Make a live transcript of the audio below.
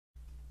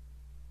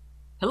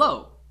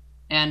Hello,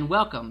 and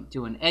welcome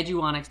to an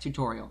Eduonics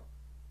tutorial.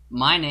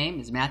 My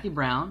name is Matthew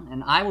Brown,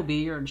 and I will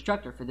be your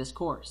instructor for this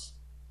course.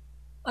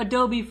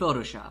 Adobe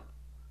Photoshop.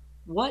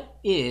 What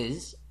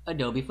is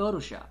Adobe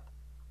Photoshop?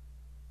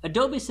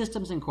 Adobe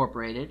Systems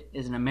Incorporated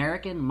is an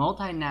American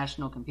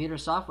multinational computer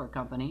software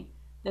company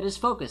that is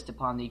focused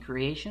upon the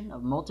creation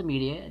of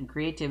multimedia and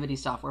creativity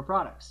software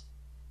products.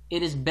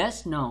 It is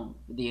best known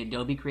for the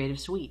Adobe Creative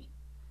Suite,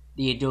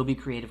 the Adobe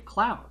Creative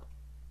Cloud,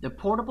 the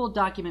portable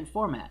document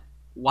format,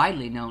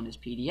 widely known as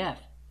PDF,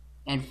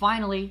 and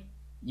finally,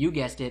 you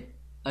guessed it,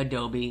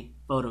 Adobe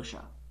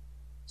Photoshop.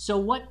 So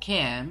what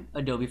can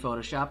Adobe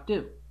Photoshop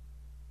do?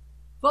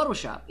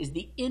 Photoshop is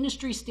the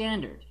industry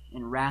standard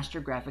in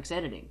raster graphics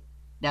editing.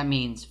 That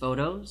means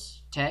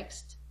photos,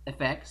 text,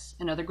 effects,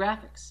 and other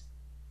graphics.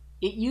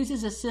 It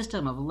uses a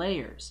system of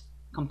layers,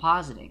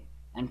 compositing,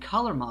 and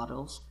color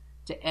models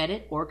to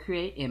edit or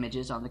create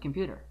images on the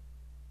computer.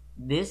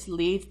 This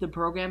leads the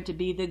program to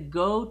be the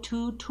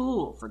go-to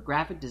tool for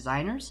graphic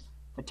designers,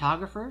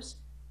 photographers,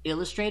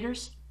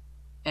 illustrators,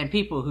 and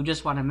people who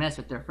just want to mess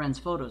with their friends'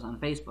 photos on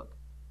Facebook.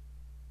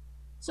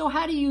 So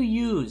how do you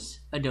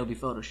use Adobe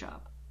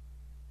Photoshop?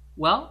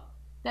 Well,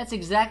 that's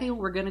exactly what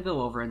we're going to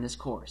go over in this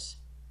course.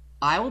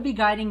 I will be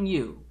guiding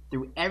you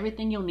through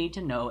everything you'll need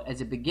to know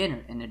as a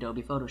beginner in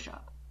Adobe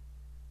Photoshop.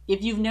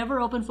 If you've never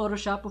opened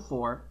Photoshop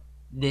before,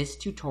 this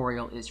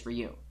tutorial is for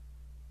you.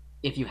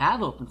 If you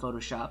have opened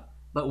Photoshop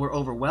but were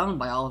overwhelmed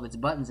by all of its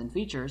buttons and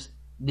features,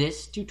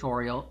 this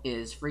tutorial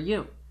is for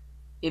you.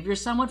 If you're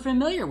somewhat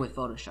familiar with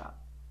Photoshop,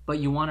 but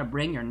you want to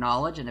bring your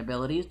knowledge and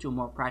abilities to a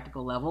more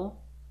practical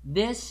level,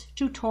 this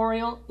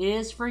tutorial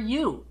is for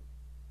you.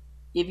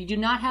 If you do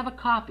not have a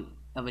copy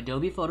of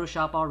Adobe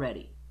Photoshop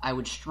already, I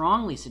would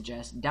strongly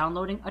suggest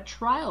downloading a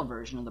trial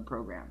version of the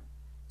program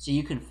so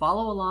you can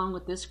follow along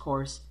with this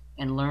course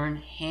and learn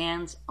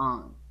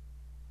hands-on.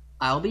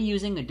 I'll be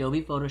using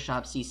Adobe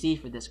Photoshop CC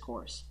for this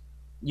course.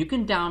 You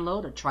can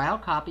download a trial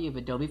copy of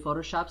Adobe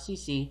Photoshop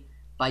CC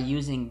by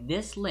using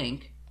this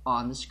link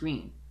on the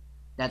screen.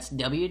 That's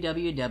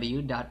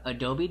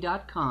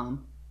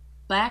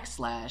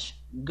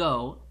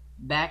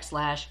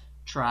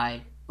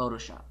www.adobe.com/go/try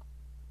Photoshop.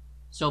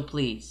 So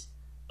please,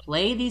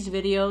 play these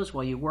videos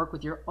while you work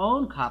with your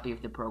own copy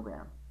of the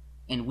program,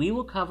 and we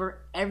will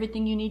cover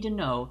everything you need to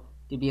know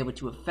to be able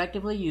to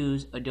effectively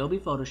use Adobe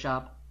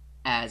Photoshop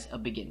as a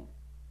beginner.